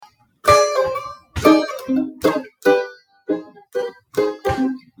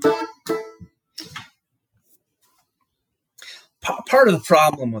part of the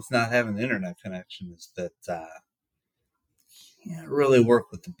problem with not having the internet connection is that you can't really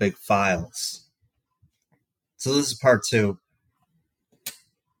work with the big files. So this is part 2.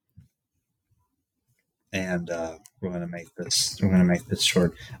 And we're going to make this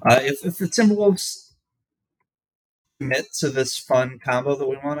short. If the Timberwolves commit to this fun combo that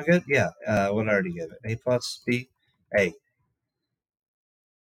we want to get, what did I already give it? A plus, B, A.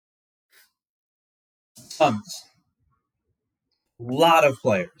 Tons. A lot of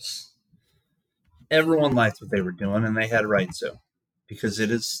players. Everyone liked what they were doing, and they had a right to, because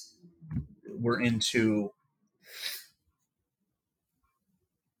we're into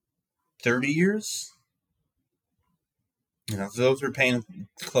 30 years. For those who are paying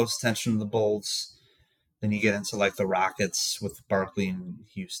close attention to the Bulls, then you get into like the Rockets with Barkley and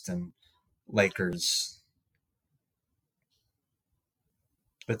Houston, Lakers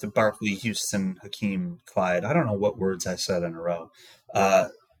with the Barkley, Houston, Hakeem, Clyde. I don't know what words I said in a row.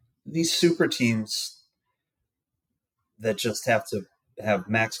 These super teams that just have to have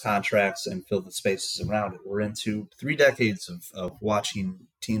max contracts and fill the spaces around it. We're into 3 decades of watching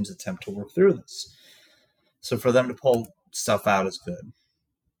teams attempt to work through this. So for them to pull stuff out is good.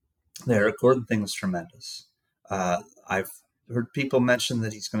 The Eric Gordon thing is tremendous. I've heard people mention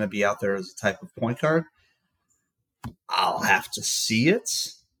that he's going to be out there as a type of point guard. I'll have to see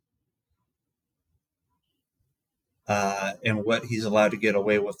it. And what he's allowed to get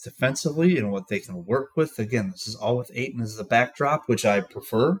away with defensively and what they can work with. Again, this is all with Ayton as the backdrop, which I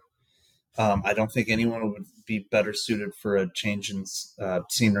prefer. I don't think anyone would be better suited for a change in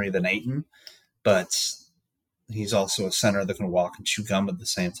scenery than Ayton, but he's also a center that can walk and chew gum at the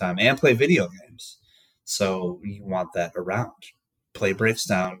same time and play video games. So you want that around. Play breaks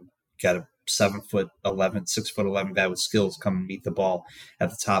down. Got a 6'11" guy with skills come and meet the ball at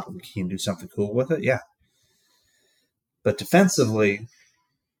the top of the key and do something cool with it. Yeah. But defensively,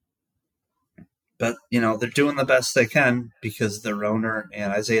 they're doing the best they can because their owner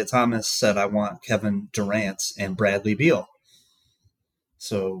and Isaiah Thomas said, I want Kevin Durant and Bradley Beal.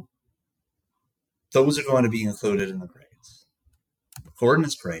 So those are going to be included in the grades. Gordon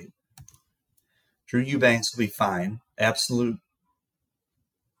is great. Drew Eubanks will be fine. Absolute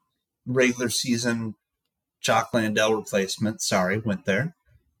regular season Jock Landale replacement. Sorry, went there.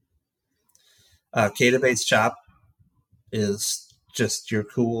 Keita Bates-Chop is just your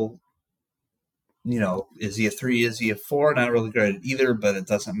cool, is he a 3, is he a 4? Not really great at either, but it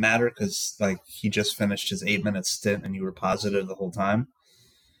doesn't matter because he just finished his 8-minute stint and you were positive the whole time.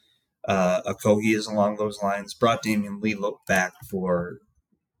 Okogie is along those lines. Brought Damian Lee back for,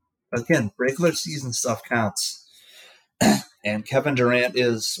 again, regular season stuff counts. And Kevin Durant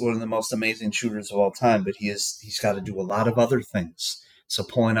is one of the most amazing shooters of all time, but he's got to do a lot of other things. So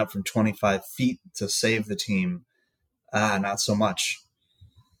pulling up from 25 feet to save the team, not so much.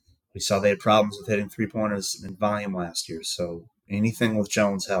 We saw they had problems with hitting 3-pointers in volume last year, so anything with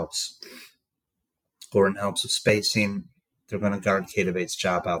Jones helps. Gordon helps with spacing. They're going to guard Keita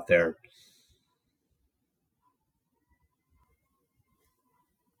Bates-Chop out there.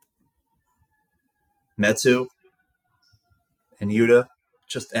 Metu and Yuta,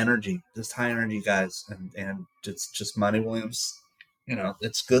 just energy, just high energy guys, and it's just Monty Williams.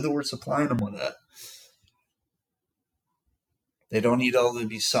 It's good that we're supplying them with that. They don't need all to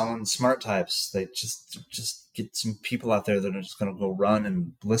be selling smart types. They just get some people out there that are just going to go run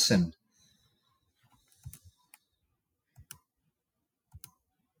and listen.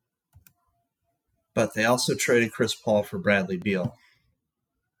 But they also traded Chris Paul for Bradley Beal.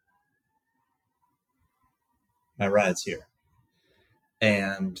 My ride's here.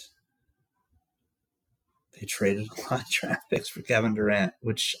 And they traded a lot of draft picks for Kevin Durant,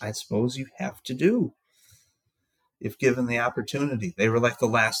 which I suppose you have to do if given the opportunity. They were like the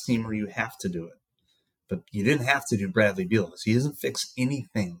last team where you have to do it. But you didn't have to do Bradley Beal because he doesn't fix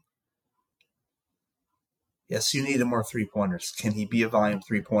anything. Yes, you need more 3-pointers. Can he be a volume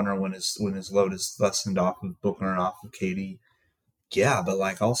 3-pointer when his load is lessened off of Booker and off of KD? Yeah, but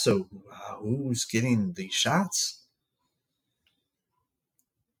also, who's getting these shots?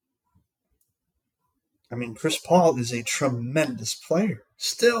 I mean, Chris Paul is a tremendous player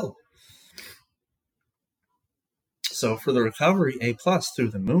still. So for the recovery, A+ through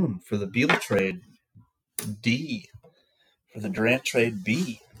the moon. For the Beal trade, D. For the Durant trade,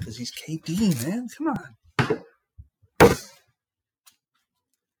 B. Because he's KD, man. Come on.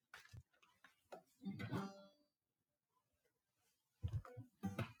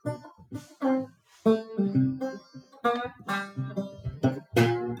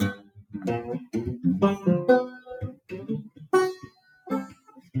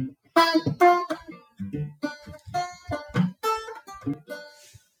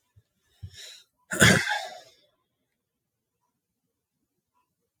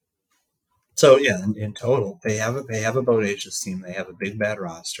 So yeah, in total, they have a bodacious team. They have a big bad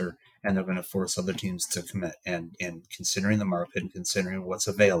roster, and they're going to force other teams to commit. And considering the market and considering what's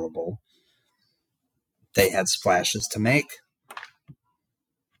available, they had splashes to make.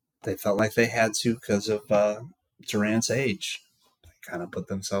 They felt like they had to because of Durant's age. They kind of put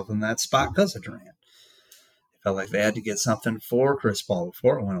themselves in that spot because of Durant. They felt like they had to get something for Chris Paul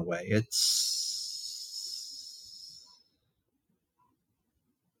before it went away.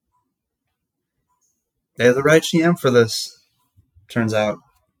 They have the right GM for this. Turns out,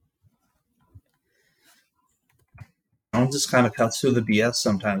 Jones just kind of cuts through the BS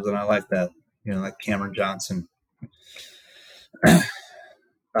sometimes, and I like that. Like Cameron Johnson. A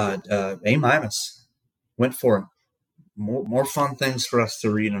minus. Went for it. More fun things for us to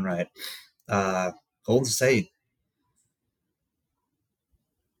read and write. Golden State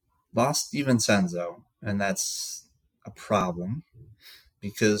lost DiVincenzo, and that's a problem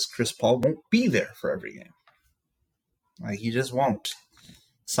because Chris Paul won't be there for every game. Like, he just won't.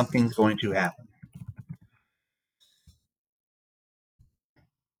 Something's going to happen.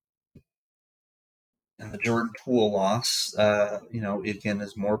 And the Jordan Poole loss, again,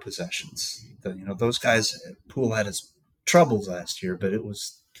 is more possessions. Those guys, Poole had his troubles last year, but it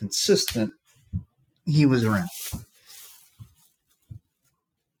was consistent. He was around.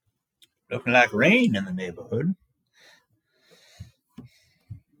 Looking like rain in the neighborhood.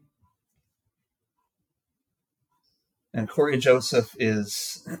 And Corey Joseph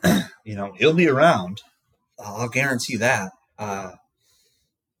is, he'll be around. I'll guarantee that. I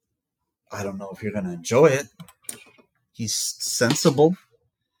don't know if you're going to enjoy it. He's sensible.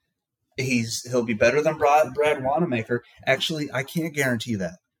 He'll be better than Brad Wanamaker. Actually, I can't guarantee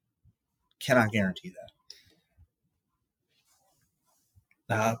that. Cannot guarantee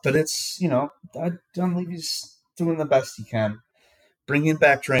that. But it's, I don't believe he's doing the best he can. Bringing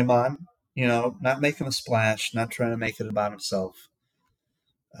back Draymond, not making a splash, not trying to make it about himself.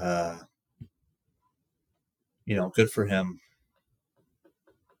 Good for him.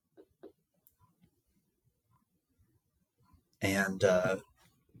 And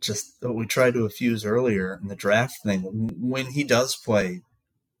just what we tried to effuse earlier in the draft thing, when he does play,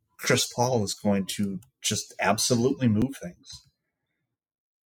 Chris Paul is going to just absolutely move things.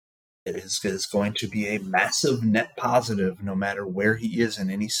 It is going to be a massive net positive no matter where he is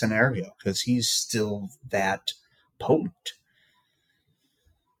in any scenario because he's still that potent.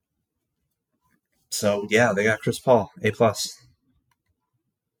 So, yeah, they got Chris Paul, A+.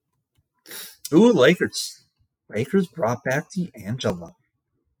 Ooh, Lakers. Lakers brought back D'Angelo.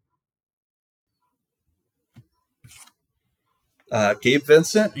 Gabe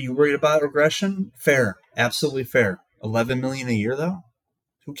Vincent, are you worried about regression? Fair. Absolutely fair. $11 million a year, though?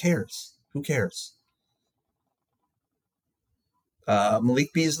 Who cares?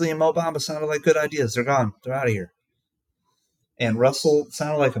 Malik Beasley and Mo Bamba sounded like good ideas. They're gone. They're out of here. And Russell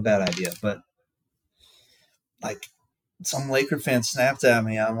sounded like a bad idea, but like some Laker fan snapped at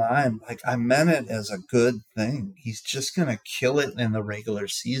me online. Like, I meant it as a good thing. He's just going to kill it in the regular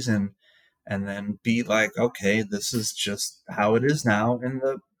season and then be like, okay, this is just how it is now in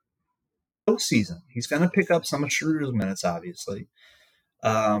the postseason. He's going to pick up some of Schroeder's minutes, obviously.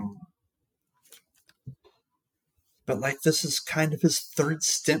 But like, this is kind of his third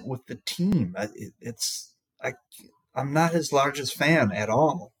stint with the team. I'm not his largest fan at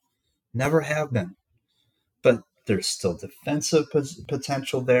all. Never have been. But there's still defensive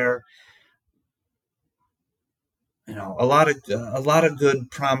potential there. A lot of good,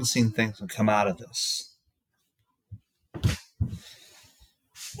 promising things will come out of this.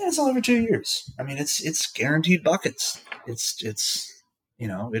 Yeah, it's only for 2 years. I mean, it's guaranteed buckets.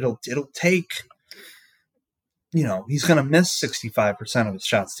 It'll take. He's going to miss 65% of his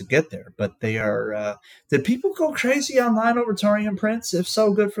shots to get there, but they are. Did people go crazy online over Taurean Prince? If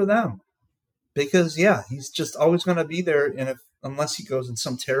so, good for them. Because yeah, he's just always going to be there, and unless he goes in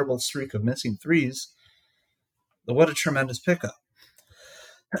some terrible streak of missing threes, what a tremendous pickup.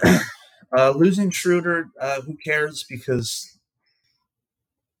 Losing Schroeder, who cares? Because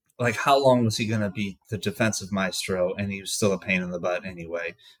like, how long was he going to be the defensive maestro? And he was still a pain in the butt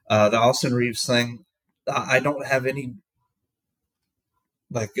anyway. The Austin Reeves thing, I don't have any.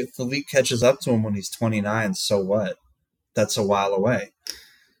 Like, if the league catches up to him when he's 29, so what? That's a while away.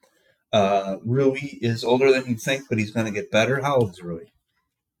 Rui is older than you think, but he's going to get better. How old is Rui?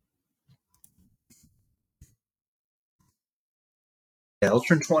 Yeah, he'll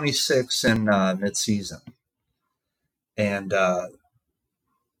turn 26 in mid-season. And the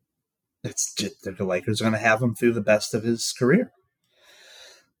Lakers are going to have him through the best of his career.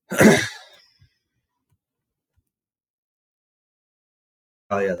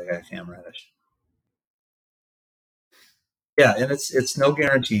 Oh yeah, they got Cam Reddish. Yeah, and it's no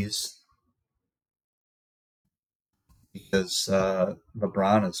guarantees because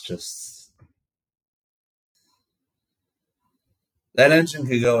LeBron is just that engine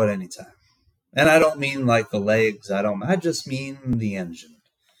could go at any time. And I don't mean like the legs. I just mean the engine.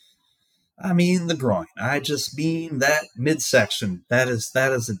 I mean the groin. I just mean that midsection. That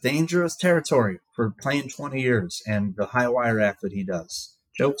is a dangerous territory for playing 20 years and the high wire act that he does.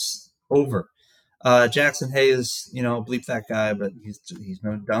 Jokes over. Jackson Hayes, bleep that guy, but he's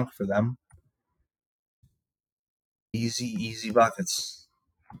no dunk for them. Easy, easy buckets.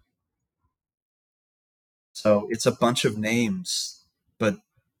 So it's a bunch of names, but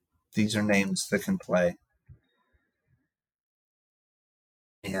these are names that can play.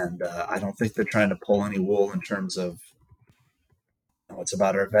 And I don't think they're trying to pull any wool in terms of it's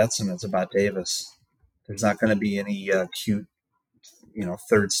about our vets and it's about Davis. There's not going to be any cute,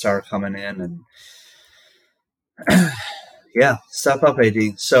 third star coming in and yeah, step up,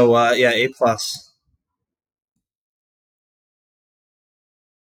 AD. So yeah, A plus.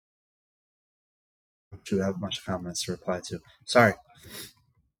 Do have much comments to reply to. Sorry,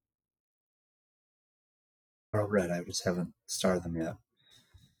 I read. I just haven't started them yet.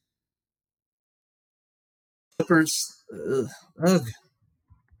 Clippers. Ugh.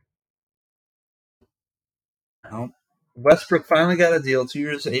 No. Westbrook finally got a deal. 2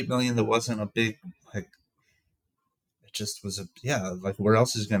 years, $8 million. That wasn't a big like. It just was a like where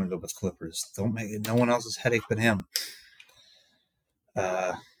else is going to go with Clippers? Don't make it no one else's headache but him.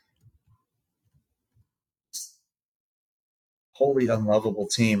 Uh, Wholly unlovable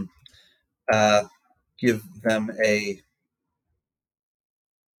team. Give them a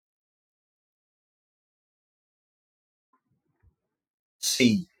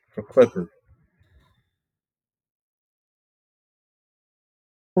C for Clipper.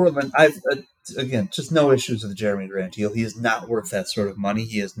 Portland, I've again just no issues with the Jeremy Grant deal. He is not worth that sort of money.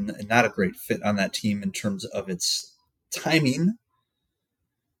 He is not a great fit on that team in terms of its timing.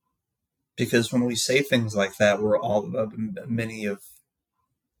 Because when we say things like that, we're all many of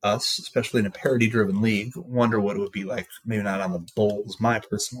us, especially in a parity-driven league, wonder what it would be like. Maybe not on the Bulls, my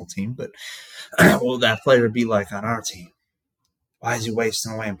personal team, but what would that player be like on our team? Why is he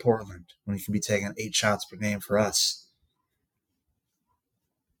wasting away in Portland when he could be taking 8 shots per game for us?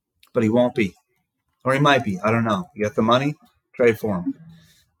 But he won't be. Or he might be. I don't know. You got the money? Trade for him.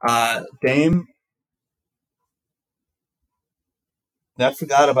 Dame, I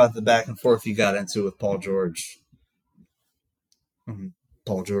forgot about the back and forth you got into with Paul George.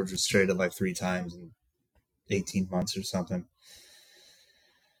 Paul George was traded like 3 times in 18 months or something.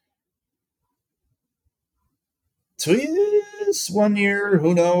 2 years, 1 year,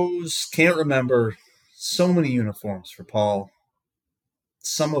 who knows? Can't remember. So many uniforms for Paul.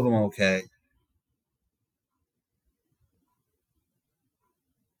 Some of them okay.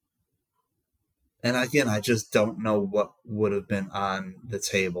 And again, I just don't know what would have been on the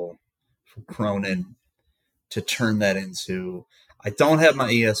table for Cronin to turn that into. I don't have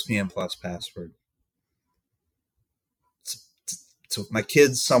my ESPN Plus password. So my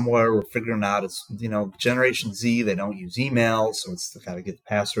kids somewhere were figuring out it's Generation Z, they don't use email, so it's got to get the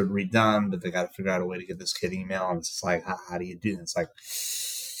password redone, but they got to figure out a way to get this kid email, and it's just like how do you do it? It's like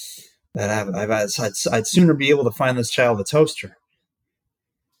I'd sooner be able to find this child a toaster.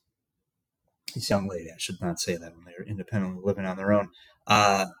 This young lady, I should not say that when they're independently living on their own.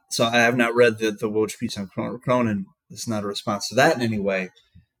 So I have not read the Woj piece on Cronin. It's not a response to that in any way.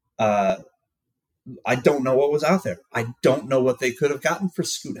 I don't know what was out there. I don't know what they could have gotten for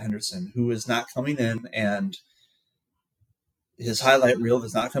Scoot Henderson, who is not coming in, and his highlight reel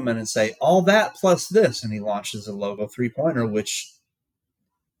does not come in and say all that plus this, and he launches a logo 3-pointer, which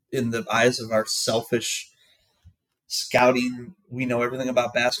in the eyes of our selfish scouting, we know everything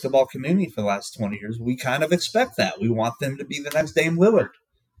about basketball community for the last 20 years. We kind of expect that. We want them to be the next Dame Lillard.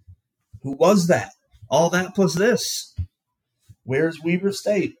 Who was that? All that plus this. Where's Weber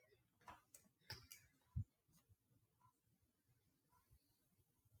State?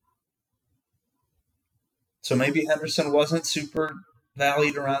 So maybe Henderson wasn't super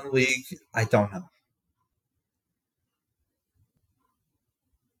valued around the league. I don't know.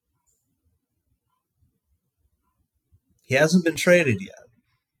 He hasn't been traded yet.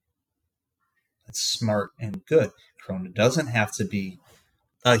 That's smart and good. Cronin doesn't have to be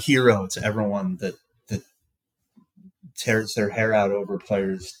a hero to everyone that tears their hair out over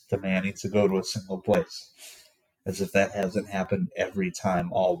players demanding to go to a single place. As if that hasn't happened every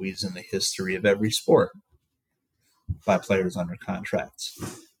time, always in the history of every sport by players under contracts.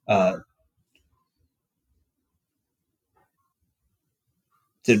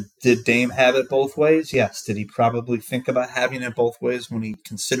 Did Dame have it both ways? Yes. Did he probably think about having it both ways when he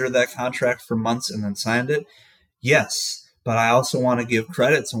considered that contract for months and then signed it? Yes. But I also want to give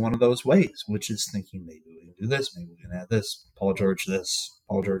credit to one of those ways, which is thinking maybe we can do this, maybe we can add this, Paul George this,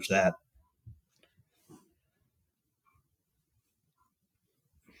 Paul George that.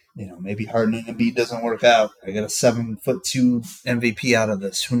 Maybe Harden and Embiid doesn't work out. I get a 7'2" MVP out of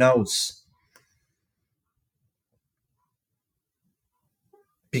this. Who knows?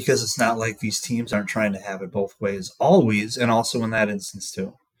 Because it's not like these teams aren't trying to have it both ways always, and also in that instance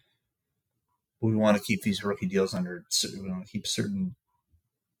too. We want to keep these rookie deals under. We want to keep certain.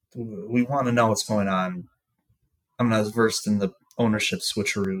 We want to know what's going on. I'm not as versed in the ownership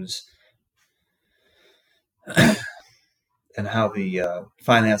switcheroos and how the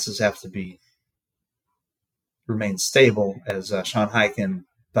finances have to remain stable as Sean Hyken.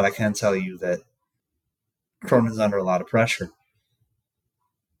 But I can tell you that Cronin's under a lot of pressure.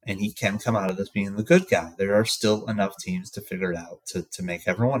 And he can come out of this being the good guy. There are still enough teams to figure it out to make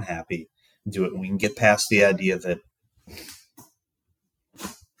everyone happy. Do it. We can get past the idea that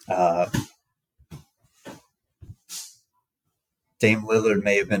Dame Lillard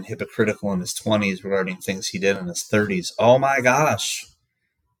may have been hypocritical in his 20s regarding things he did in his 30s. Oh my gosh.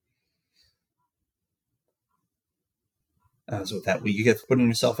 As with that, you get putting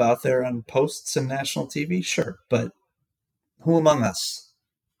yourself out there on posts and national TV? Sure. But who among us?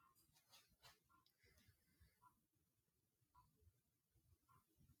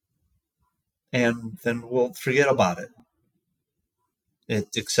 And then we'll forget about it.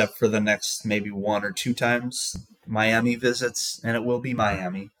 Except for the next maybe one or two times Miami visits, and it will be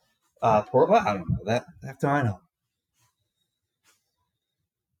Miami. Portland, I don't know. That do I know?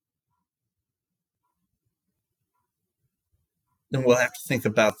 Then we'll have to think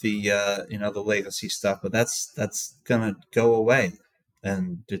about the legacy stuff, but that's gonna go away,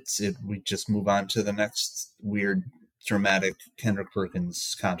 and we just move on to the next weird, dramatic Kendrick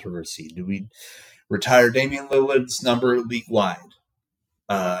Perkins controversy. Do we retire Damian Lillard's number league wide?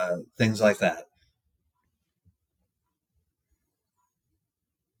 Things like that.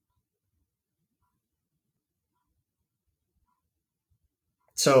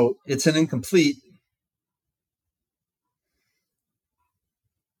 So it's an incomplete,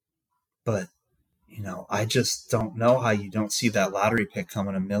 but I just don't know how you don't see that lottery pick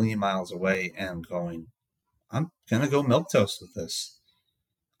coming a million miles away and going, I'm gonna go milk toast with this.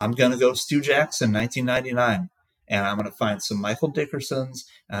 I'm gonna go Stu Jackson, 1999, and I'm gonna find some Michael Dickersons,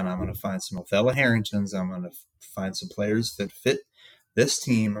 and I'm gonna find some Othello Harringtons. I'm gonna find some players that fit this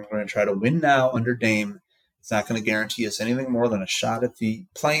team. I'm gonna try to win now under Dame. It's not going to guarantee us anything more than a shot at the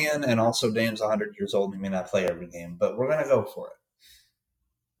play-in, and also Dame's 100 years old and he may not play every game, but we're going to go for it.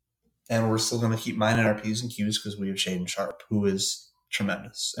 And we're still going to keep minding our P's and Q's because we have Shaden Sharp, who is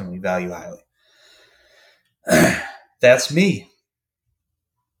tremendous and we value highly. That's me.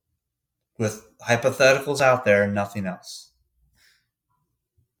 With hypotheticals out there and nothing else.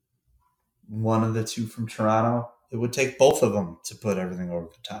 One of the two from Toronto, it would take both of them to put everything over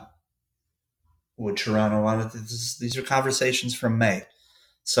the top. Would Toronto want it? These are conversations from May.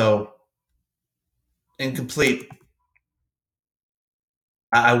 So, incomplete.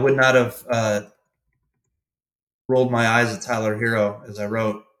 I would not have rolled my eyes at Tyler Hero as I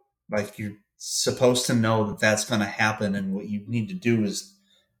wrote. Like, you're supposed to know that that's going to happen, and what you need to do is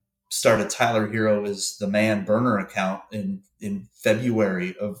start a Tyler Hero as the man burner account in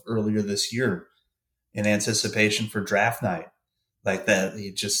February of earlier this year in anticipation for draft night. Like that,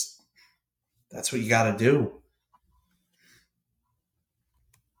 that's what you got to do.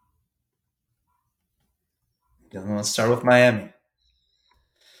 Let's start with Miami.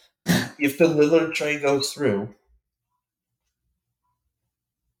 If the Lillard trade goes through,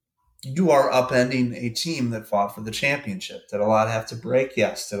 you are upending a team that fought for the championship. Did a lot have to break?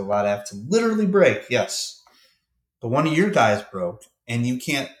 Yes. Did a lot have to literally break? Yes. But one of your guys broke, and you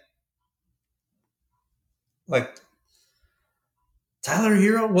can't, like, Tyler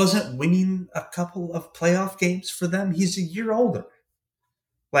Hero wasn't winning a couple of playoff games for them. He's a year older.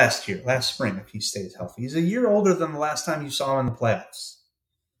 Last spring, if he stays healthy. He's a year older than the last time you saw him in the playoffs.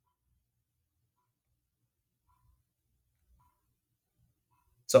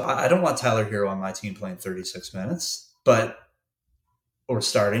 So I don't want Tyler Hero on my team playing 36 minutes, or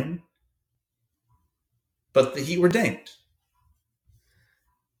starting. But the Heat were dinged.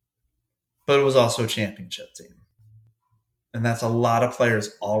 But it was also a championship team. And that's a lot of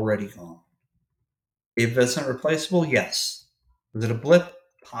players already gone. Gabe Vincent replaceable? Yes. Was it a blip?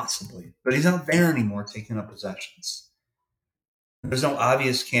 Possibly. But he's not there anymore taking up possessions. There's no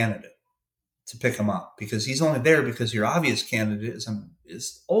obvious candidate. to pick him up because he's only there because your obvious candidate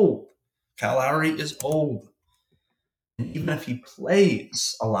is old. Kyle Lowry is old. And even if he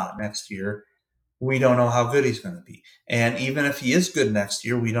plays a lot next year, we don't know how good he's going to be. And even if he is good next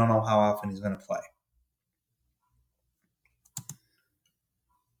year, we don't know how often he's going to play.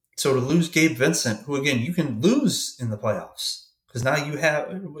 So to lose Gabe Vincent, who again you can lose in the playoffs, because now you have,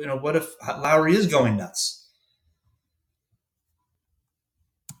 what if Lowry is going nuts?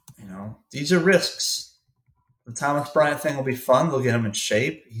 These are risks. The Thomas Bryant thing will be fun. They'll get him in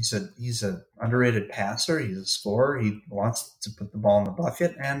shape. He's a underrated passer. He's a scorer. He wants to put the ball in the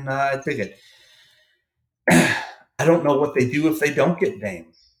bucket, and I dig it. I don't know what they do if they don't get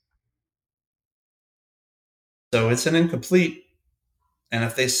Dame. So it's an incomplete. And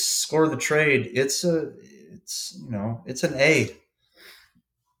if they score the trade, it's an A.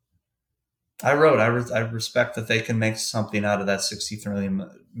 I respect that they can make something out of that $63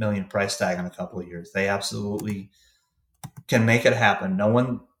 million price tag in a couple of years. They absolutely can make it happen. No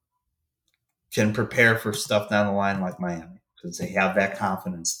one can prepare for stuff down the line like Miami because they have that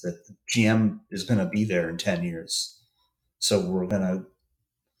confidence that the GM is going to be there in 10 years. So we're going to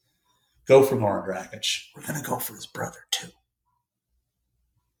go for Goran Dragic. We're going to go for his brother too.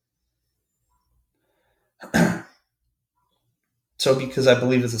 So because I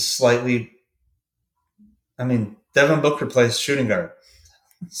believe it's a slightly, Devin Booker plays shooting guard,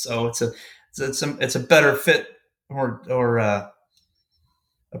 so it's a better fit or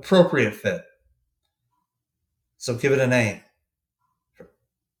appropriate fit. So give it an A.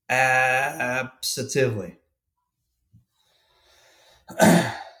 Absolutely.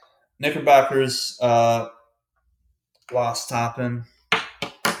 Knickerbockers lost Toppin.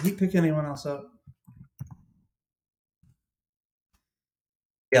 Did he pick anyone else up?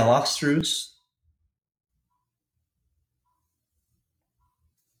 Yeah, lost Strus.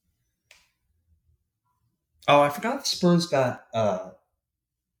 Oh, I forgot the Spurs got.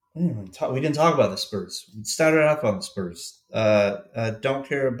 We didn't talk about the Spurs. We started off on the Spurs. Don't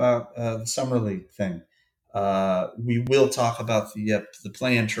care about the summer league thing. We will talk about the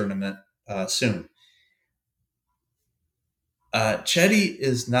play-in tournament soon. Chetty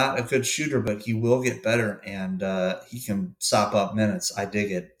is not a good shooter, but he will get better, and he can sop up minutes. I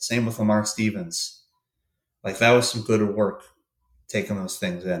dig it. Same with Lamar Stevens. Like, that was some good work taking those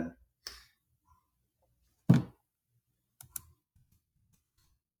things in.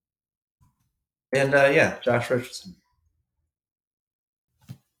 And Josh Richardson.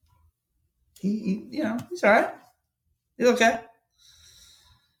 He's all right. He's okay.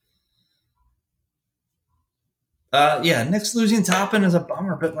 Knicks losing Toppin is a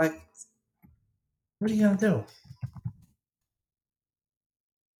bummer, but what are you gonna do?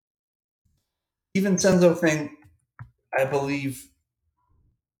 Even Senzo thing, I believe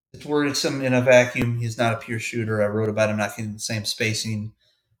it's worrisome in a vacuum. He's not a pure shooter. I wrote about him not getting the same spacing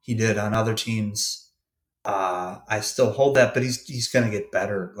he did on other teams. I still hold that, but he's going to get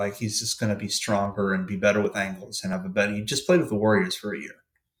better. Like, he's just going to be stronger and be better with angles and have a better. He just played with the Warriors for a year,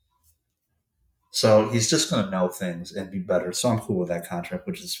 so he's just going to know things and be better. So I'm cool with that contract,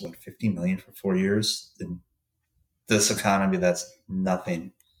 which is $50 million for 4 years. In this economy, that's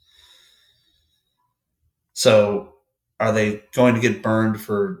nothing. So, are they going to get burned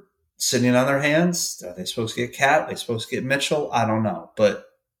for sitting on their hands? Are they supposed to get Cat? Are they supposed to get Mitchell? I don't know. But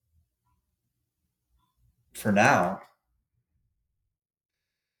for now,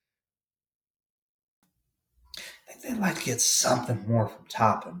 I think they'd like to get something more from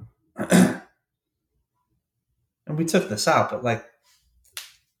Toppin. And we took this out, but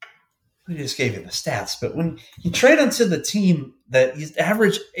we just gave you the stats. But when you trade him to the team that he's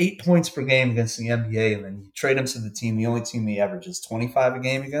averaged 8 points per game against the NBA, and then you trade him to the only team he averages 25 a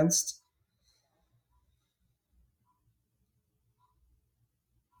game against.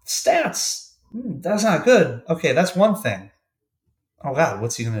 Stats. That's not good. Okay, that's one thing. Oh, God,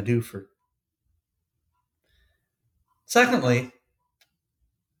 what's he going to do for... Secondly,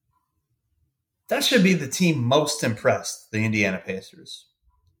 that should be the team most impressed, the Indiana Pacers,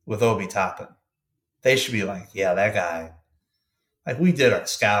 with Obi Toppin. They should be like, yeah, that guy. Like, we did our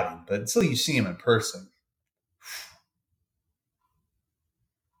scouting, but until you see him in person.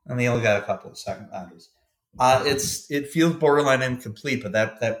 And they only got a couple of second rounders. It feels borderline incomplete, but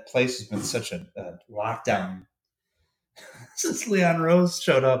that place has been such a lockdown since Leon Rose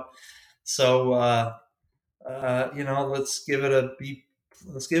showed up. So let's give it a B.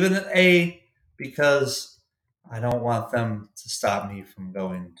 Let's give it an A, because I don't want them to stop me from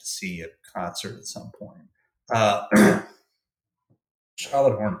going to see a concert at some point.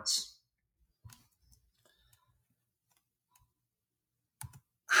 Charlotte Hornets.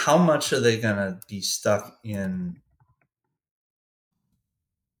 how much are they going to be stuck in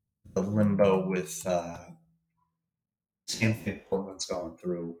the limbo with same thing Portland's going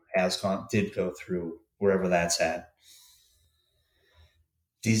through, did go through, wherever that's at.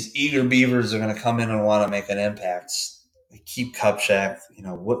 These eager Beavers are going to come in and want to make an impact. They keep Kupchak.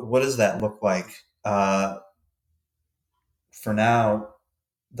 What does that look like? For now,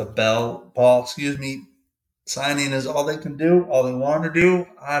 the ball, signing is all they can do, all they want to do.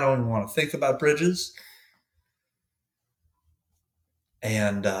 I don't even want to think about Bridges.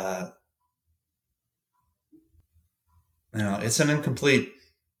 And, it's an incomplete.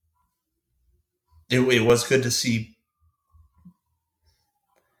 It was good to see.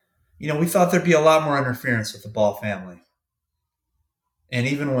 We thought there'd be a lot more interference with the Ball family. And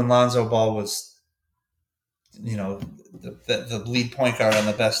even when Lonzo Ball was, the lead point guard on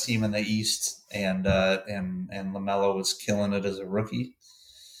the best team in the East, and LaMelo was killing it as a rookie,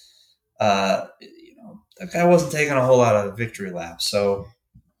 that guy wasn't taking a whole lot of victory laps. So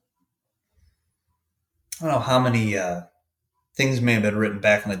I don't know how many things may have been written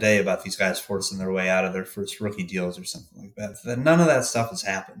back in the day about these guys forcing their way out of their first rookie deals or something like that. None of that stuff has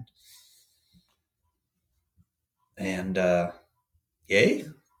happened. And yay.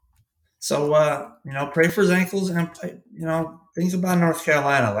 So, pray for his ankles, and, things about North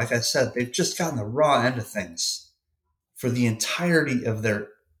Carolina. Like I said, they've just gotten the raw end of things for the entirety of their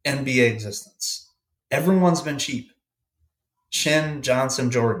NBA existence. Everyone's been cheap. Shin, Johnson,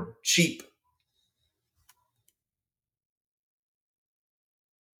 Jordan, cheap.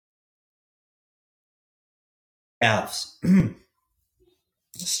 Avs.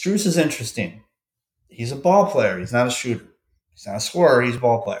 Strus is interesting. He's a ball player. He's not a shooter. He's not a scorer. He's a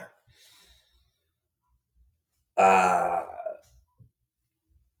ball player.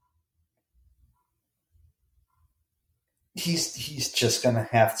 He's just going to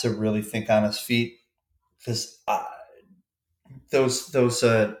have to really think on his feet, because those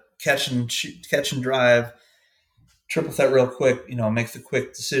catch and drive, triple threat real quick, make the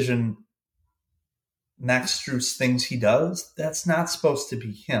quick decision. Max Strus things he does, that's not supposed to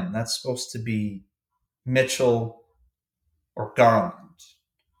be him. That's supposed to be Mitchell or Garland.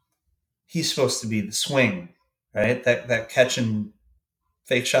 He's supposed to be the swing, right? That catch and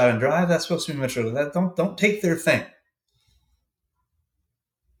fake shot and drive, that's supposed to be Mitchell. That don't take their thing.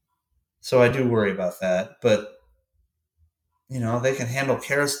 So I do worry about that. But they can handle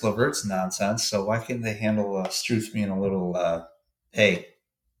Karis LeVert's nonsense, so why can't they handle Strus being a little, hey,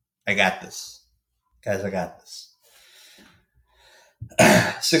 I got this. Guys, I got this.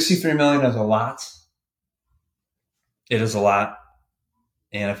 $63 million is a lot. It is a lot.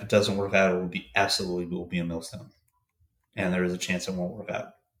 And if it doesn't work out, it will be a millstone. And there is a chance it won't work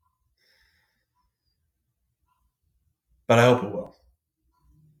out. But I hope it will.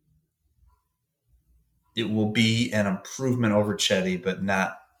 It will be an improvement over Chetty, but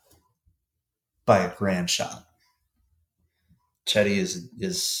not by a grand shot. Chetty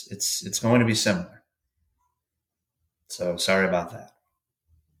it's going to be similar. So sorry about that.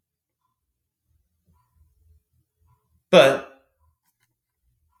 But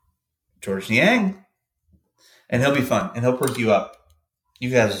George Niang, and he'll be fun, and he'll perk you up. You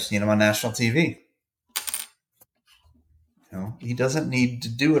guys have seen him on national TV. He doesn't need to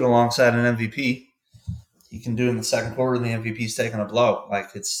do it alongside an MVP. He can do it in the second quarter, and the MVP's taking a blow. Like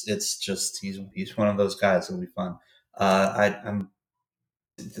it's just he's one of those guys. It'll be fun. I'm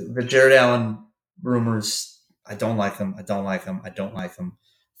the Jared Allen rumors. I don't like him.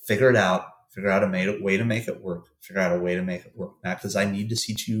 Figure it out. Figure out a way to make it work. Not because I need to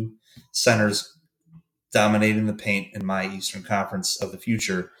see two centers dominating the paint in my Eastern Conference of the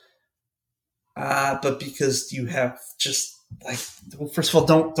future, but because you have just first of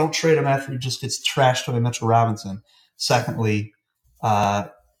all, don't trade him after he just gets trashed by Mitchell Robinson. Secondly,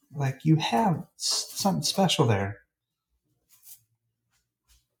 you have something special there.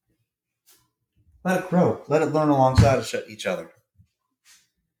 Let it grow. Let it learn alongside each other.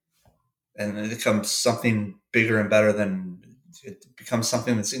 And it becomes something bigger and better it becomes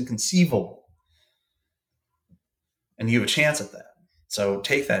something that's inconceivable. And you have a chance at that. So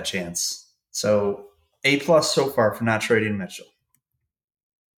take that chance. So A+ so far for not trading Mitchell.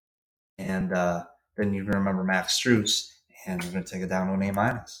 And then you're going to remember Max Strus, and you're going to take it down to an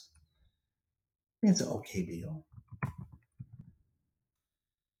A-. It's an okay deal.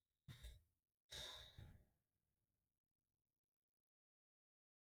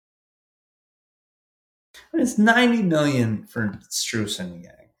 It's $90 million for Strus and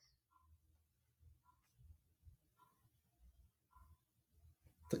Yang.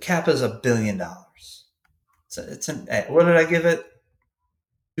 The cap is $1 billion. What did I give it?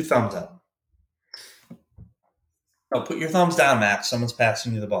 2 thumbs up. No, put your thumbs down, Max. Someone's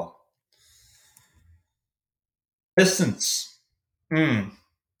passing you the ball. Pistons.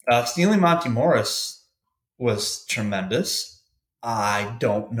 Stealing Monty Morris was tremendous. I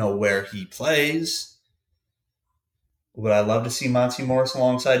don't know where he plays. Would I love to see Monty Morris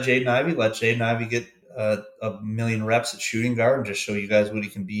alongside Jaden Ivey? Let Jaden Ivey get a million reps at shooting guard and just show you guys what he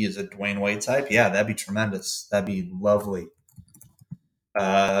can be as a Dwayne Wade type. Yeah, that'd be tremendous. That'd be lovely.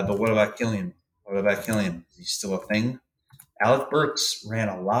 But what about Killian? Is he still a thing? Alec Burks ran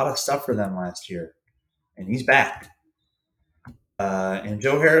a lot of stuff for them last year, and he's back. And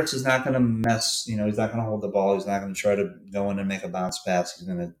Joe Harris is not going to mess. He's not going to hold the ball. He's not going to try to go in and make a bounce pass. He's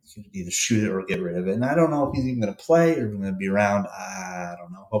going to either shoot it or get rid of it. And I don't know if he's even going to play or going to be around. I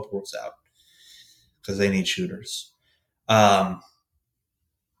don't know. Hope it works out because they need shooters. But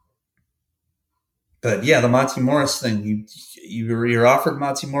yeah, the Monty Morris thing. You're offered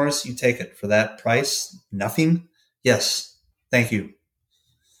Monty Morris. You take it for that price. Nothing. Yes. Thank you.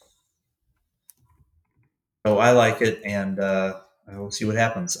 So I like it, and we'll see what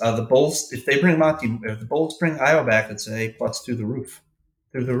happens. The Bulls, if the Bulls bring Iowa back, it's an A+ through the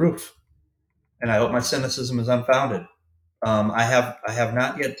roof. And I hope my cynicism is unfounded. I have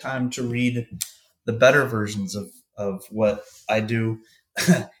not yet time to read the better versions of what I do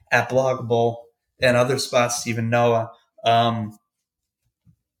at Bloggable and other spots, Stephen Noah.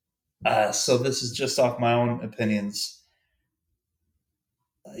 So this is just off my own opinions.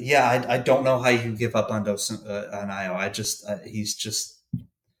 Yeah, I don't know how you give up on Io.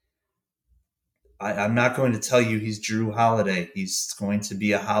 I'm not going to tell you he's Drew Holiday. He's going to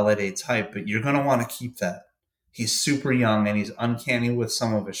be a Holiday type, but you're going to want to keep that. He's super young, and he's uncanny with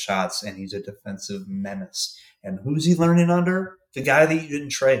some of his shots, and he's a defensive menace. And who's he learning under? The guy that you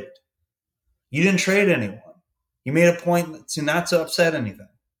didn't trade. You didn't trade anyone. You made a point to not to upset anything.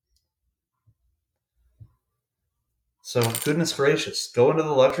 So goodness gracious, go into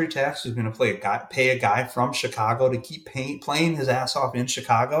the luxury tax. Who's going to pay a guy from Chicago to keep playing his ass off in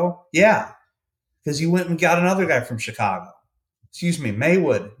Chicago? Yeah, because you went and got another guy from Chicago. Excuse me,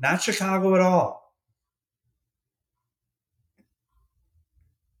 Maywood, not Chicago at all.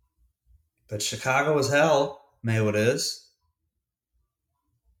 But Chicago as hell, Maywood is.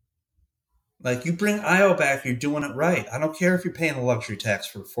 Like, you bring Io back, you're doing it right. I don't care if you're paying the luxury tax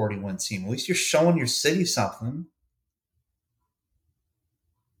for a 40-win team. At least you're showing your city something.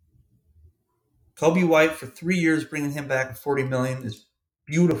 Kobe White for 3 years, bringing him back at $40 million is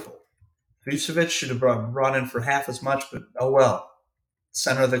beautiful. Vucevic should have brought in for half as much, but oh well.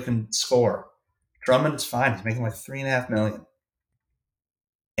 Center that can score. Drummond is fine. He's making like $3.5 million.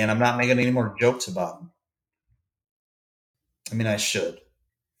 And I'm not making any more jokes about him. I mean, I should.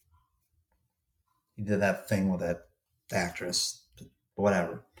 He did that thing with that actress.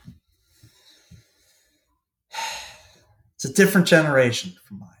 Whatever. It's a different generation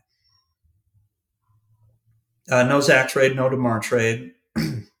from mine. No Zach trade, no DeMar trade.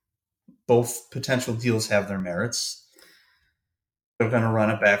 Both potential deals have their merits. They're going to run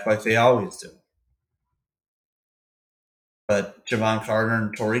it back like they always do. But Javon Carter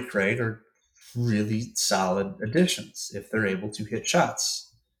and Torrey Craig are really solid additions if they're able to hit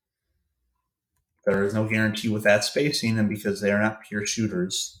shots. There is no guarantee with that spacing, and because they are not pure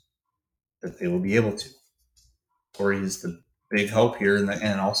shooters, that they will be able to. Torrey is the big hope here,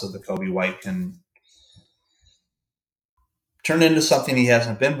 and also the Kobe White can turn into something he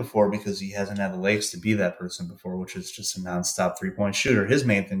hasn't been before because he hasn't had the legs to be that person before, which is just a nonstop three-point shooter. His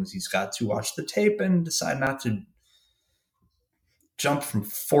main thing is he's got to watch the tape and decide not to jump from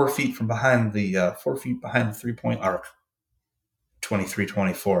 4 feet behind the 3-point arc.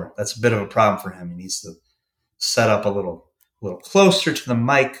 23-24. That's a bit of a problem for him. He needs to set up a little closer to the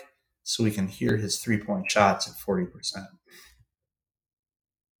mic so we can hear his 3-point shots at 40%.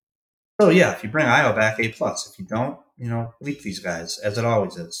 So yeah, if you bring Io back, A+. If you don't, bleep these guys, as it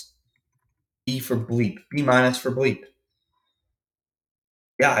always is. B for bleep. B- for bleep.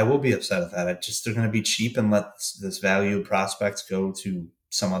 Yeah, I will be upset at that. They're going to be cheap and let this value prospects go to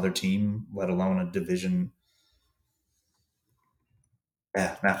some other team, let alone a division.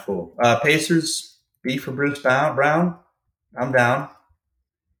 Yeah, not cool. Pacers, B for Bruce Brown. I'm down.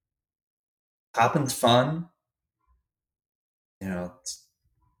 Poppin's fun. Get out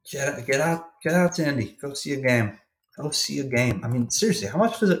to Indy. Go see a game. I mean, seriously, how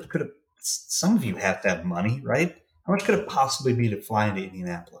much could some of you have to have money, right? How much could it possibly be to fly into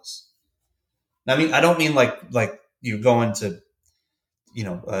Indianapolis? I mean, I don't mean like you going to,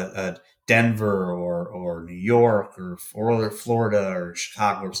 Denver or New York or Florida or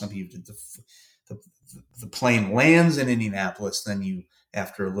Chicago or something. The plane lands in Indianapolis, then you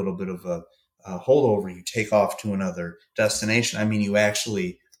after a little bit of a holdover, you take off to another destination. I mean, you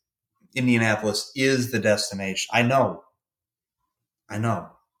actually, Indianapolis is the destination. I know,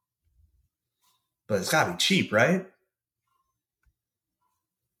 but it's got to be cheap, right?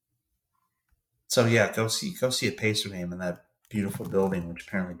 So yeah, go see a Pacer game in that beautiful building, which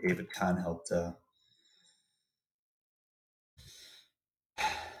apparently David Kahn helped.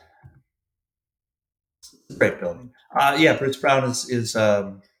 Great building. Yeah, Bruce Brown is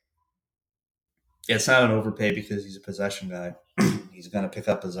yeah, it's not an overpay because he's a possession guy. He's going to pick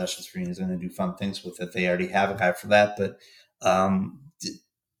up possessions for you. He's going to do fun things with it. They already have a guy for that, but um,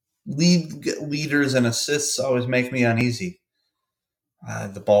 leaders and assists always make me uneasy.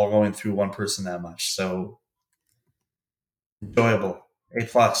 The ball going through one person that much, so enjoyable. A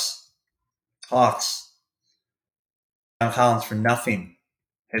plus. Hawks. John Collins for nothing.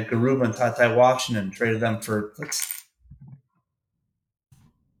 Had Garuba and Tata Washington, traded them for let's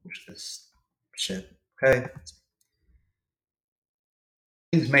push this shit. Okay,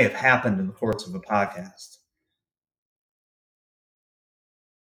 things may have happened in the course of a podcast.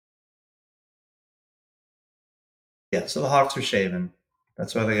 Yeah, so the Hawks are shaving.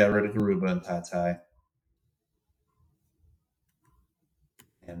 That's why they got rid of Garuba and Tata,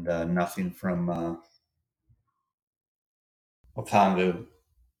 and nothing from Okongu.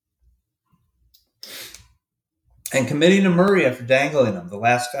 And committing to Murray after dangling him. The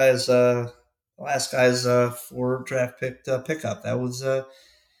last guy's 4 draft pick pickup. That was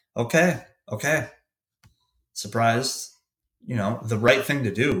okay. Okay, surprised. The right thing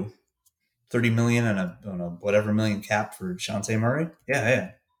to do. 30 million and a whatever million cap for Shantae Murray.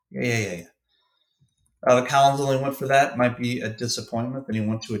 Yeah. The Collins only went for that. Might be a disappointment that he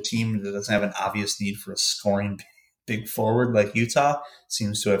went to a team that doesn't have an obvious need for a scoring big forward like Utah.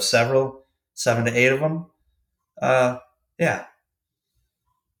 Seems to have several, 7 to 8 of them. Yeah.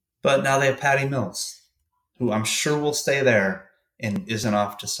 But now they have Patty Mills, who I'm sure will stay there and isn't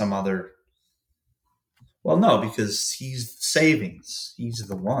off to some other. Well, no, because he's savings. He's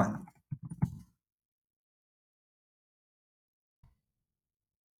the one.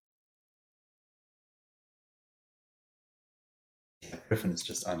 Yeah, Griffin is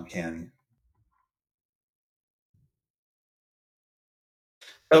just uncanny.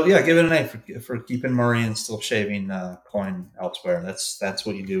 Oh yeah, give it an A for keeping Murray and still shaving coin elsewhere. That's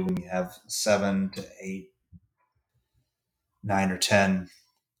what you do when you have 7 to 8, 9 or 10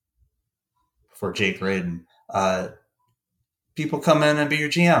 for Jake Graydon. People come in and be your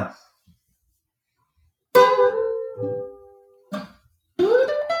GM.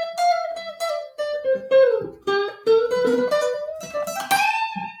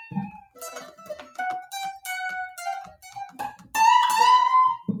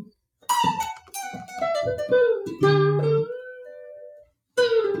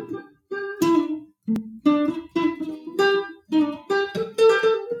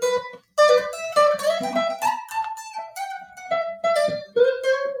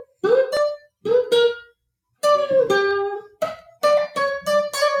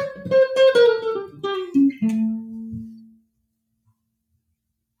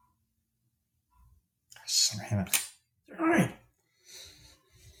 All right.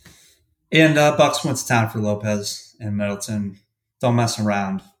 And Bucks went to town for Lopez and Middleton. Don't mess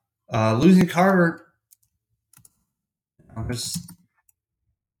around. Losing Carter,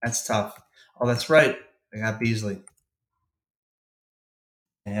 that's tough. Oh, that's right. They got Beasley.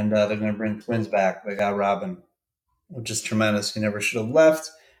 And they're going to bring twins back. They got Robin, which is tremendous. He never should have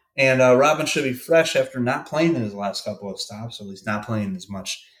left. And Robin should be fresh after not playing in his last couple of stops, or at least not playing as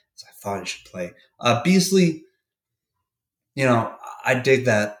much as I thought he should play. Beasley, I dig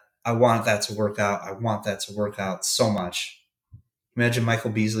that. I want that to work out. I want that to work out so much. Imagine Michael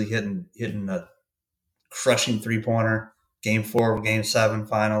Beasley hitting a crushing 3-pointer. Game 4 of Game 7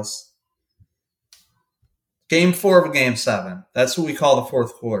 finals. Game 4 of Game 7. That's what we call the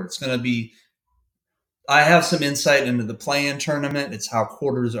fourth quarter. It's going to be. I have some insight into the play-in tournament. It's how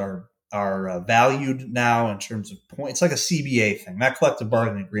quarters are valued now in terms of points. It's like a CBA thing, not collective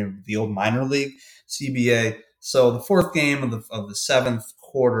bargaining agreement, but the old minor league CBA. So the fourth game of the seventh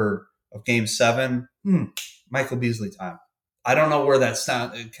quarter of Game 7, Michael Beasley time. I don't know where that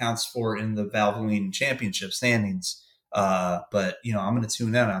counts for in the Valvoline Championship standings, but I'm going to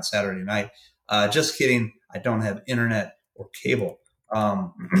tune in on Saturday night. Just kidding. I don't have internet or cable. I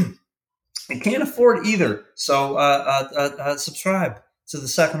can't afford either. So subscribe to the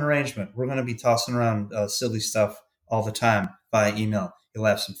second arrangement. We're going to be tossing around silly stuff all the time via email. You'll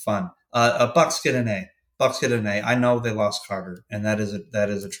have some fun. Bucks get an A. Bucks get an A. I know they lost Carter, and that is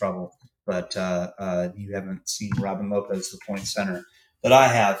a trouble. But you haven't seen Robin Lopez, the point center, that I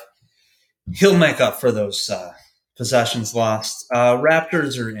have, he'll make up for those possessions lost.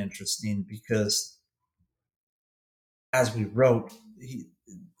 Raptors are interesting because, as we wrote,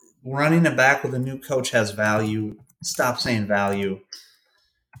 running it back with a new coach has value. Stop saying value.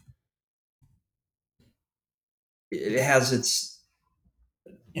 It has its,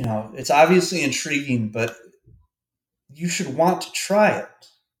 it's obviously intriguing, but you should want to try it.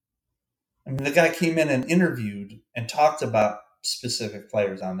 I mean, the guy came in and interviewed and talked about specific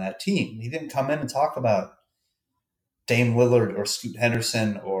players on that team. He didn't come in and talk about Dame Lillard or Scoot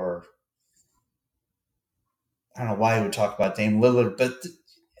Henderson, or I don't know why he would talk about Dame Lillard, but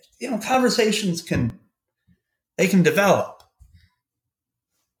conversations can develop.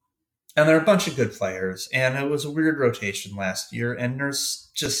 And there are a bunch of good players, and it was a weird rotation last year, and Nurse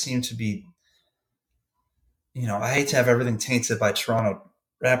just seemed to be, I hate to have everything tainted by Toronto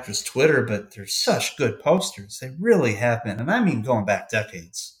Raptors Twitter, but they're such good posters. They really have been. And I mean going back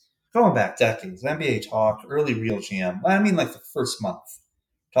decades. NBA Talk, early Real GM. I mean like the first month.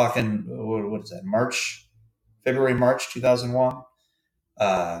 Talking, what is that, February, March 2001?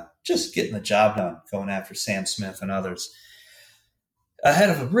 Just getting the job done, going after Sam Smith and others.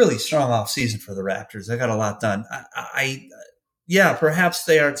 Ahead of a really strong offseason for the Raptors. They got a lot done. Yeah, perhaps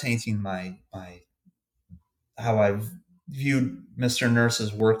they are tainting my how I've viewed Mr.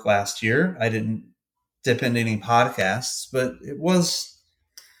 Nurse's work last year. I didn't dip into any podcasts, but it was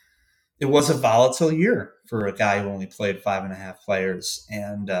a volatile year for a guy who only played 5.5 players,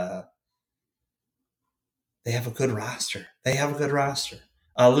 and they have a good roster.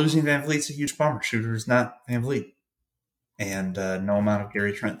 Losing Van Vliet's a huge bummer. Shooter is not Van Vliet, and no amount of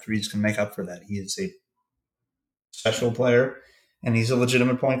Gary Trent threes can make up for that. He is a special player, and he's a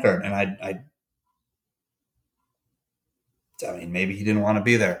legitimate point guard. And I mean, maybe he didn't want to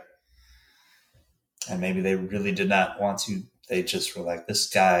be there. And maybe they really did not want to. They just were like, this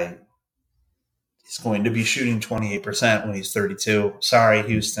guy is going to be shooting 28% when he's 32. Sorry,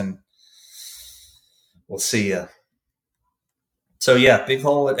 Houston. We'll see ya. So, yeah, big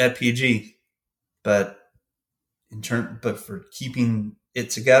hole at PG. But for keeping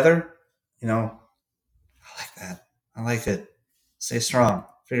it together, I like that. I like it. Stay strong.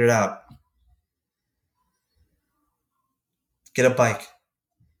 Figure it out. Get a bike.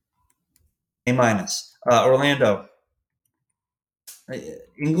 A-. Orlando.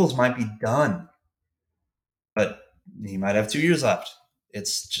 Ingles might be done, but he might have 2 years left.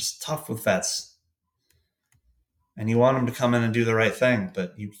 It's just tough with vets. And you want him to come in and do the right thing,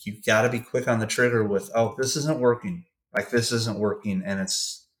 but you've got to be quick on the trigger with, this isn't working. This isn't working, and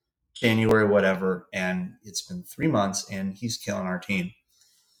it's January, whatever, and it's been 3 months, and he's killing our team.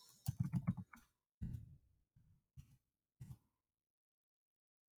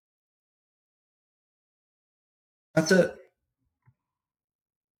 That's it.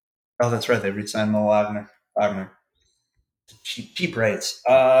 Oh, that's right. They re-signed Mo Wagner. Cheap rates.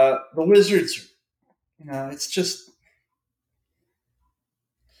 The Wizards, it's just,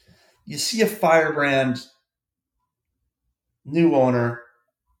 you see a firebrand new owner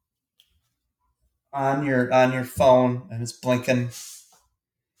on your phone, and it's blinking.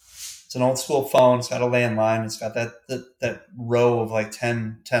 It's an old school phone. It's got a landline. It's got that row of like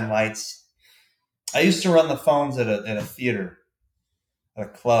 10 lights. I used to run the phones at a theater, at a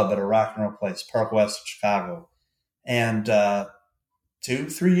club, at a rock and roll place, Park West, Chicago. And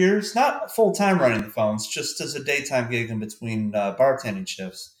 2-3 years, not full time running the phones, just as a daytime gig in between bartending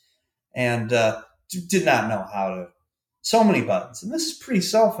shifts. And did not know how to. So many buttons. And this is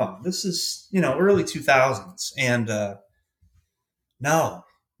pre-cell phone. This is, early 2000s. And no,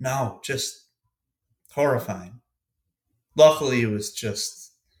 just horrifying. Luckily, it was just,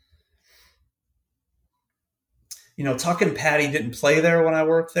 Tuck and Patty didn't play there when I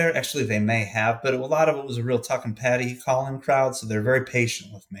worked there. Actually, they may have, but a lot of it was a real Tuck and Patty call-in crowd, so they're very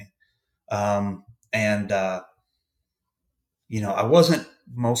patient with me. And I wasn't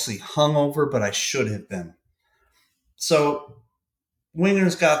mostly hungover, but I should have been. So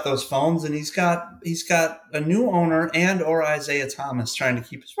Winger's got those phones, and he's got a new owner and or Isaiah Thomas trying to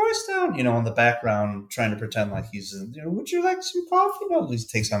keep his voice down, in the background, trying to pretend like he's, would you like some coffee? No, he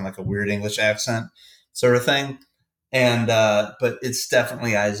takes on like a weird English accent sort of thing. And but it's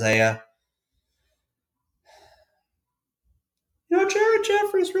definitely Isaiah. Jared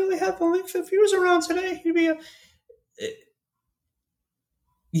Jeffries really had the length. If he was around today, he'd be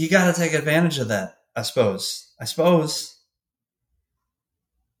you got to take advantage of that, I suppose. I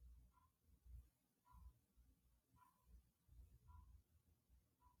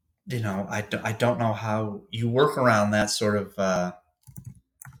don't know how you work around that sort of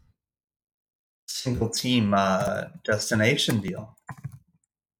single team destination deal.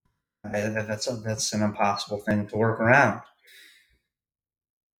 That's an impossible thing to work around.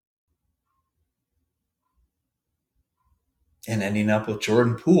 And ending up with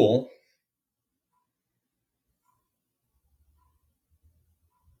Jordan Poole,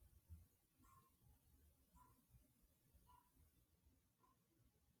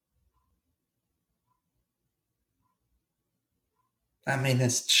 I mean,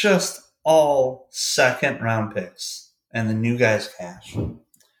 it's just all second round picks and the new guy's cash.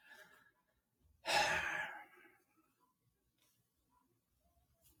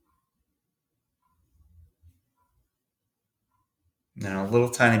 A little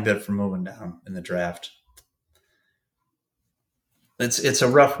tiny bit for moving down in the draft. It's a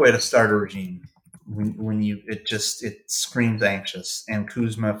rough way to start a regime when you it screams anxious. And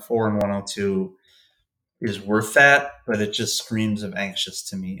Kuzma 4 and 102 is worth that, but it just screams of anxious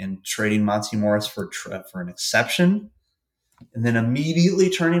to me. And trading Monty Morris for an exception, and then immediately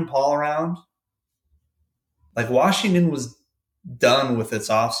turning Paul around, like Washington was done with its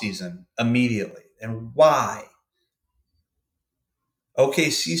offseason immediately. And why?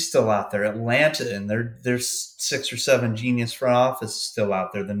 OKC's still out there. Atlanta and their 6 or 7 genius front office is still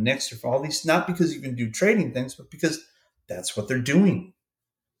out there. The Knicks are for all these, not because you can do trading things, but because that's what they're doing.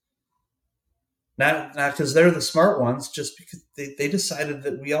 Not because they're the smart ones, just because they decided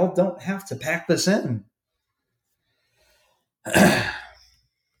that we all don't have to pack this in.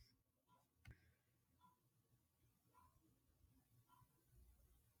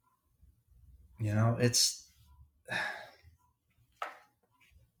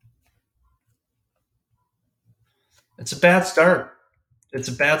 It's a bad start. It's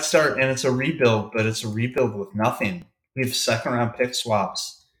a bad start, and it's a rebuild, but it's a rebuild with nothing. We have second round pick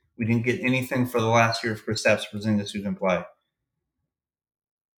swaps. We didn't get anything for the last year of Kristaps Porzingis who can play.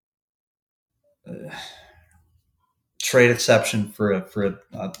 Trade exception for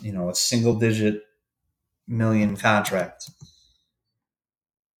a single digit million contract.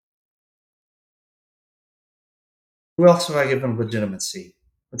 Who else have I given legitimacy?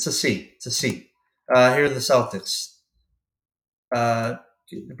 It's a C. It's a C. Here are the Celtics.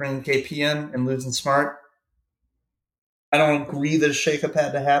 Bringing KP in and losing Smart. I don't agree that a shakeup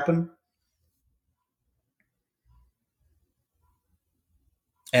had to happen.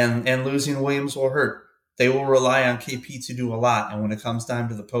 And losing Williams will hurt. They will rely on KP to do a lot. And when it comes time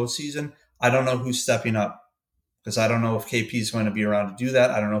to the postseason, I don't know who's stepping up, because I don't know if KP is going to be around to do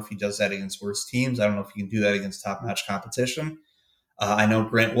that. I don't know if he does that against worse teams. I don't know if he can do that against top-notch competition. I know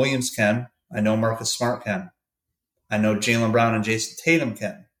Grant Williams can. I know Marcus Smart can. I know Jaylen Brown and Jason Tatum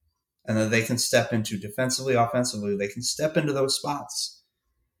can. And that they can step into defensively, offensively. They can step into those spots,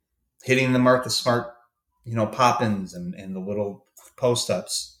 hitting the Marcus Smart, pop-ins and the little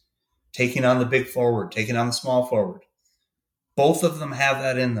post-ups, taking on the big forward, taking on the small forward. Both of them have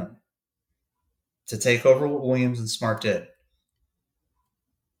that in them to take over what Williams and Smart did.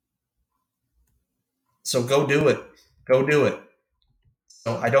 So go do it. Go do it.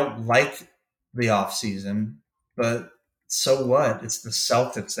 So I don't like the offseason, but so what? It's the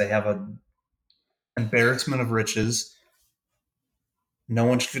Celtics. They have an embarrassment of riches. No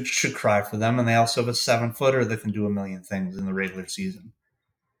one should cry for them, and they also have a 7-footer that can do a million things in the regular season.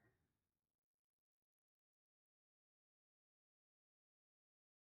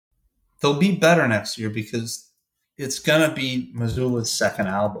 They'll be better next year because it's going to be Missoula's second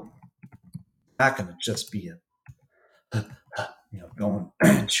album. Not going to just be going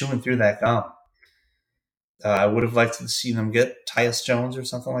chewing through that gum. I would have liked to see them get Tyus Jones or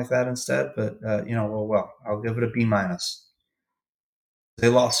something like that instead, but I'll give it a B minus. They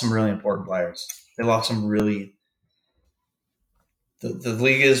lost some really important players. They lost some really. The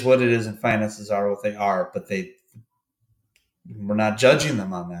league is what it is, and finances are what they are. But we're not judging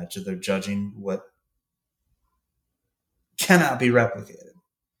them on that. They're judging what cannot be replicated.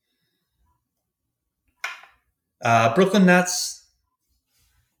 Brooklyn Nets,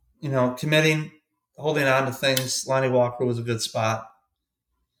 committing, holding on to things. Lonnie Walker was a good spot.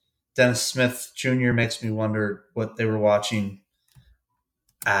 Dennis Smith Jr. makes me wonder what they were watching.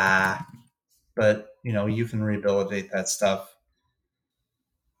 But you can rehabilitate that stuff.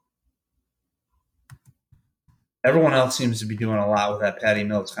 Everyone else seems to be doing a lot with that Patty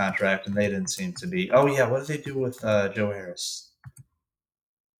Mills contract, and they didn't seem to be. Oh yeah, what did they do with Joe Harris?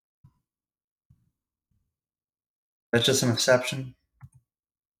 That's just an exception.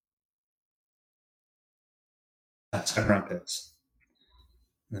 That's second round picks.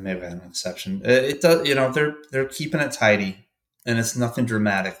 Then maybe an exception. It does. They're keeping it tidy, and it's nothing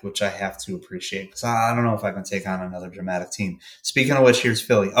dramatic, which I have to appreciate, because I don't know if I can take on another dramatic team. Speaking of which, here's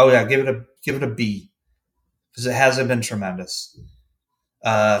Philly. Oh yeah, give it a B, because it hasn't been tremendous.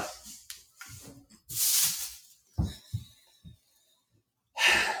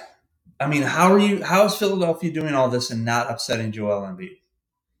 I mean, how is Philadelphia doing all this and not upsetting Joel Embiid?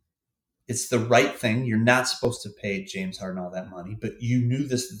 It's the right thing. You're not supposed to pay James Harden all that money, but you knew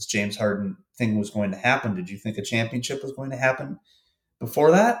this James Harden thing was going to happen. Did you think a championship was going to happen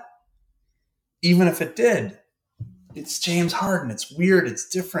before that? Even if it did, it's James Harden. It's weird. It's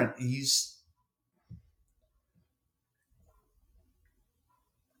different.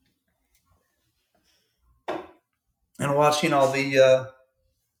 And watching all the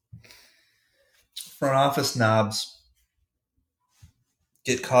front office knobs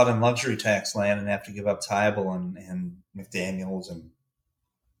get caught in luxury tax land and have to give up Tybal and McDaniels and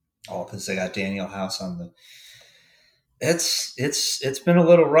all because they got Daniel House on the. It's been a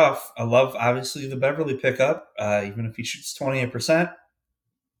little rough. I love obviously the Beverly pickup. Even if he shoots 28%,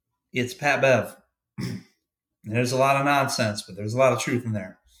 it's Pat Bev. There's a lot of nonsense, but there's a lot of truth in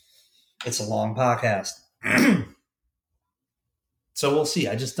there. It's a long podcast. So we'll see.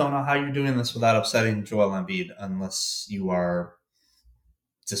 I just don't know how you're doing this without upsetting Joel Embiid unless you are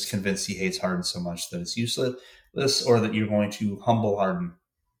just convinced he hates Harden so much that it's useless or that you're going to humble Harden.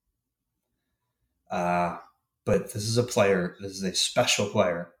 But this is a player. This is a special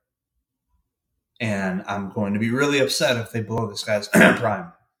player. And I'm going to be really upset if they blow this guy's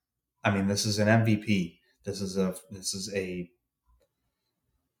prime. I mean, this is an MVP. This is a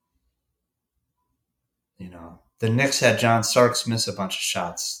the Knicks had John Starks miss a bunch of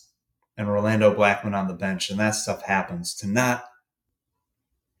shots and Orlando Blackman on the bench, and that stuff happens. To not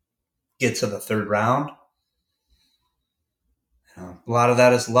get to the third round, a lot of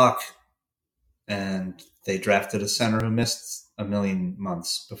that is luck. And they drafted a center who missed a million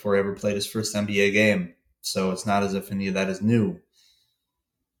months before he ever played his first NBA game. So it's not as if any of that is new.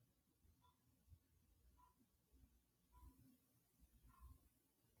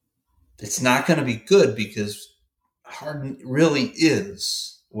 It's not going to be good because Harden really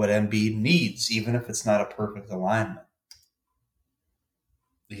is what Embiid needs, even if it's not a perfect alignment.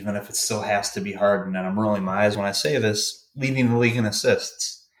 Even if it still has to be Harden, and I'm rolling my eyes when I say this, leading the league in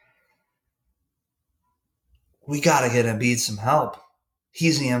assists. We got to get Embiid some help.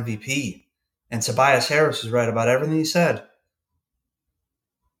 He's the MVP. And Tobias Harris was right about everything he said.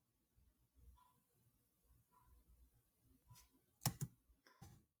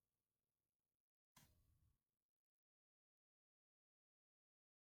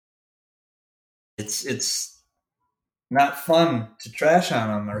 It's not fun to trash on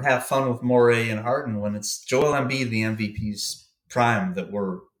him or have fun with Morey and Harden when it's Joel Embiid, the MVP's prime, that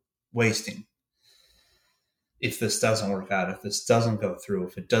we're wasting. If this doesn't work out, if this doesn't go through,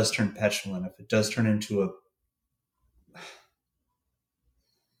 if it does turn petulant, if it does turn into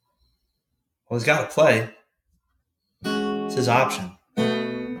he's got to play. It's his option.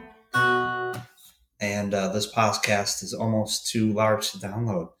 And this podcast is almost too large to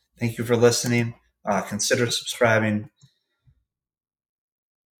download. Thank you for listening. Consider subscribing.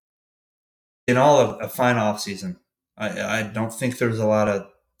 In all, a fine offseason. I don't think there's a lot of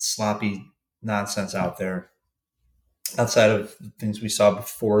sloppy nonsense out there outside of the things we saw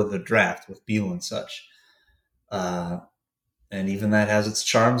before the draft with Beal and such. And even that has its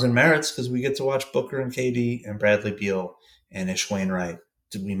charms and merits because we get to watch Booker and KD and Bradley Beal and Ish Wainwright.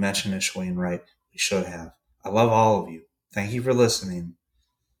 Did we mention Ish Wainwright? We should have. I love all of you. Thank you for listening.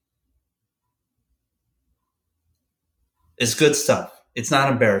 It's good stuff. It's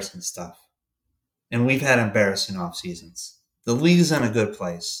not embarrassing stuff. And we've had embarrassing off seasons. The league's in a good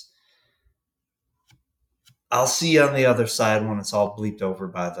place. I'll see you on the other side when it's all bleeped over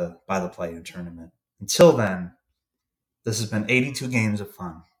by the play-in tournament. Until then, this has been 82 games of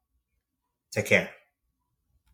fun. Take care.